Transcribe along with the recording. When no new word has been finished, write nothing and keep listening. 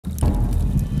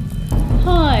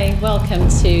welcome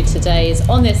to today's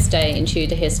On This Day in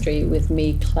Tudor History with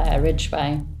me, Claire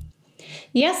Ridgway.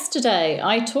 Yesterday,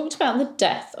 I talked about the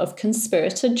death of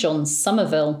conspirator John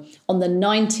Somerville on the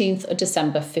 19th of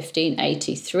December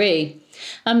 1583,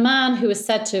 a man who was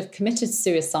said to have committed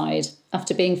suicide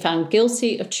after being found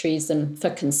guilty of treason for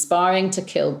conspiring to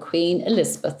kill Queen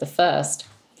Elizabeth I.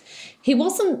 He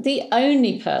wasn't the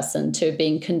only person to have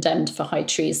been condemned for high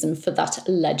treason for that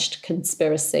alleged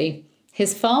conspiracy.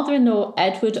 His father-in-law,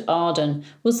 Edward Arden,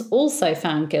 was also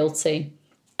found guilty.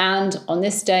 And on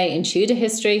this day in Tudor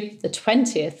history, the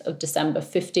 20th of December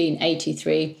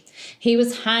 1583, he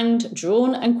was hanged,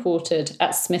 drawn and quartered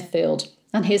at Smithfield,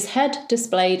 and his head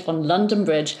displayed on London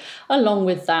Bridge along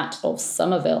with that of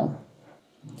Somerville.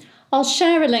 I'll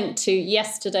share a link to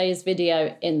yesterday's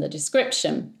video in the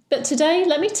description, but today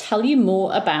let me tell you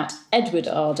more about Edward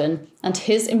Arden and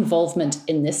his involvement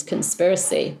in this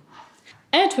conspiracy.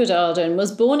 Edward Arden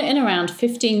was born in around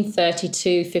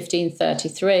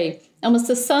 1532-1533 and was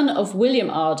the son of William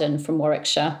Arden from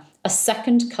Warwickshire, a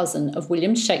second cousin of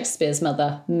William Shakespeare's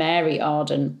mother, Mary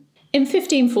Arden. In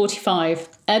 1545,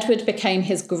 Edward became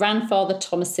his grandfather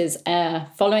Thomas's heir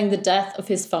following the death of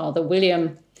his father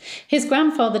William. His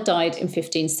grandfather died in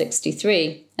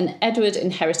 1563, and Edward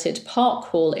inherited Park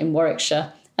Hall in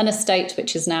Warwickshire, an estate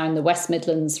which is now in the West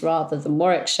Midlands rather than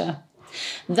Warwickshire.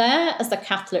 There, as the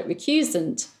Catholic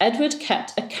recusant, Edward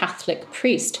kept a Catholic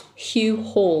priest, Hugh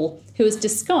Hall, who was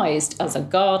disguised as a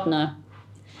gardener.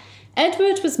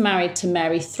 Edward was married to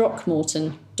Mary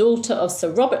Throckmorton, daughter of Sir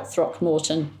Robert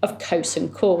Throckmorton of Coton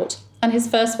Court, and his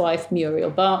first wife, Muriel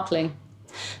Berkeley.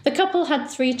 The couple had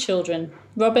 3 children,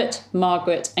 Robert,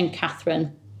 Margaret and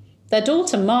Catherine. Their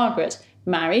daughter Margaret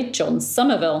married John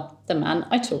Somerville, the man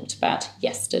I talked about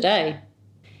yesterday.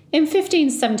 In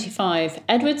 1575,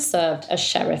 Edward served as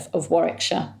Sheriff of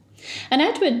Warwickshire. And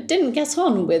Edward didn't get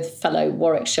on with fellow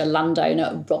Warwickshire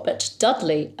landowner Robert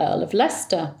Dudley, Earl of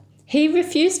Leicester. He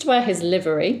refused to wear his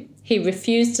livery, he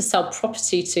refused to sell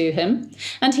property to him,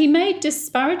 and he made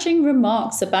disparaging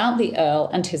remarks about the Earl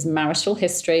and his marital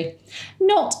history.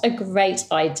 Not a great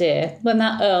idea when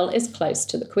that Earl is close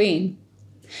to the Queen.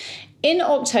 In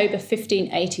October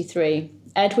 1583,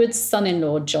 Edward's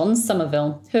son-in-law, John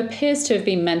Somerville, who appears to have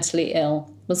been mentally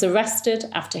ill, was arrested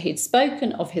after he'd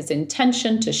spoken of his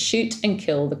intention to shoot and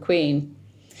kill the Queen.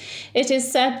 It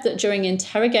is said that during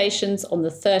interrogations on the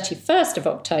 31st of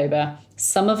October,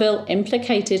 Somerville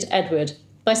implicated Edward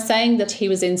by saying that he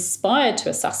was inspired to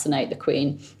assassinate the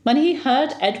Queen when he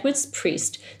heard Edward's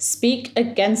priest speak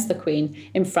against the Queen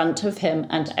in front of him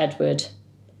and Edward.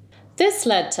 This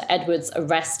led to Edward's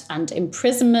arrest and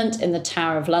imprisonment in the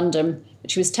Tower of London,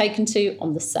 which he was taken to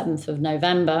on the 7th of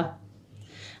November.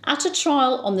 At a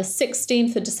trial on the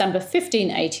 16th of December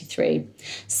 1583,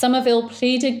 Somerville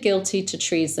pleaded guilty to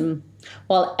treason,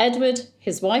 while Edward,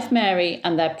 his wife Mary,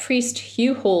 and their priest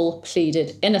Hugh Hall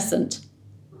pleaded innocent.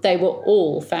 They were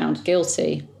all found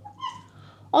guilty.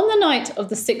 On the night of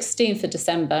the 16th of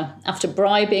December, after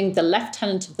bribing the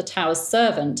lieutenant of the Tower's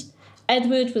servant,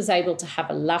 Edward was able to have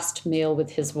a last meal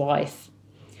with his wife.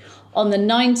 On the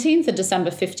 19th of December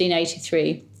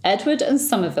 1583, Edward and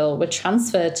Somerville were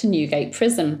transferred to Newgate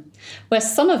Prison, where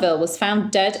Somerville was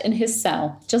found dead in his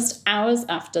cell just hours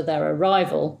after their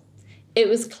arrival. It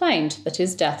was claimed that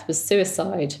his death was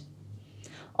suicide.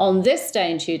 On this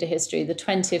day in Tudor history, the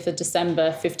 20th of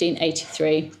December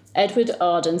 1583, Edward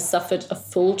Arden suffered a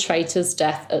full traitor's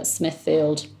death at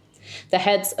Smithfield. The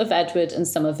heads of Edward and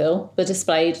Somerville were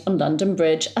displayed on London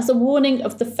Bridge as a warning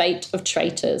of the fate of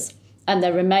traitors, and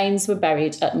their remains were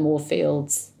buried at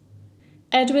Moorfields.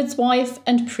 Edward's wife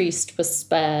and priest were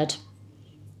spared.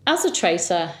 As a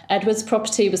traitor, Edward's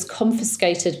property was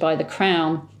confiscated by the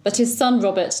Crown, but his son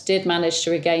Robert did manage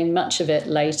to regain much of it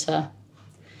later.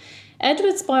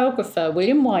 Edward's biographer,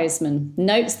 William Wiseman,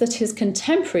 notes that his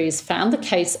contemporaries found the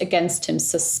case against him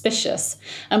suspicious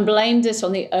and blamed it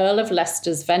on the Earl of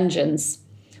Leicester's vengeance.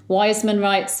 Wiseman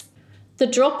writes, "The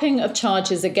dropping of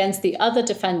charges against the other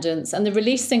defendants and the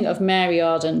releasing of Mary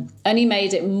Arden only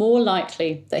made it more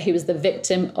likely that he was the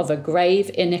victim of a grave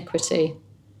iniquity."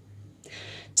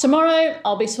 Tomorrow,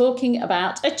 I'll be talking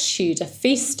about a Tudor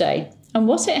feast day and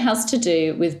what it has to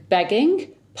do with begging,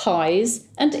 pies,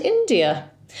 and India.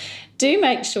 Do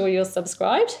make sure you're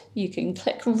subscribed. You can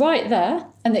click right there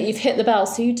and that you've hit the bell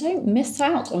so you don't miss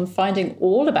out on finding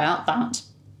all about that.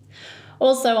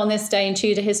 Also on this day in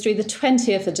Tudor history, the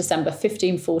 20th of December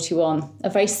 1541,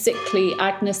 a very sickly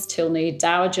Agnes Tilney,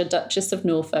 Dowager Duchess of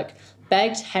Norfolk,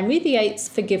 begged Henry VIII's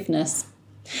forgiveness.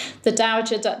 The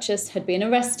Dowager Duchess had been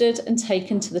arrested and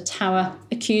taken to the Tower,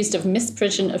 accused of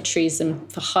misprision of treason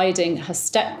for hiding her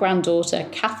step-granddaughter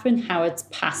Catherine Howard's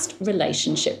past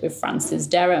relationship with Francis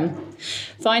Derham.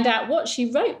 Find out what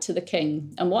she wrote to the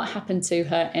King and what happened to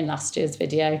her in last year's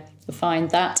video. You'll find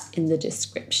that in the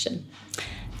description.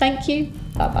 Thank you.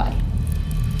 Bye-bye.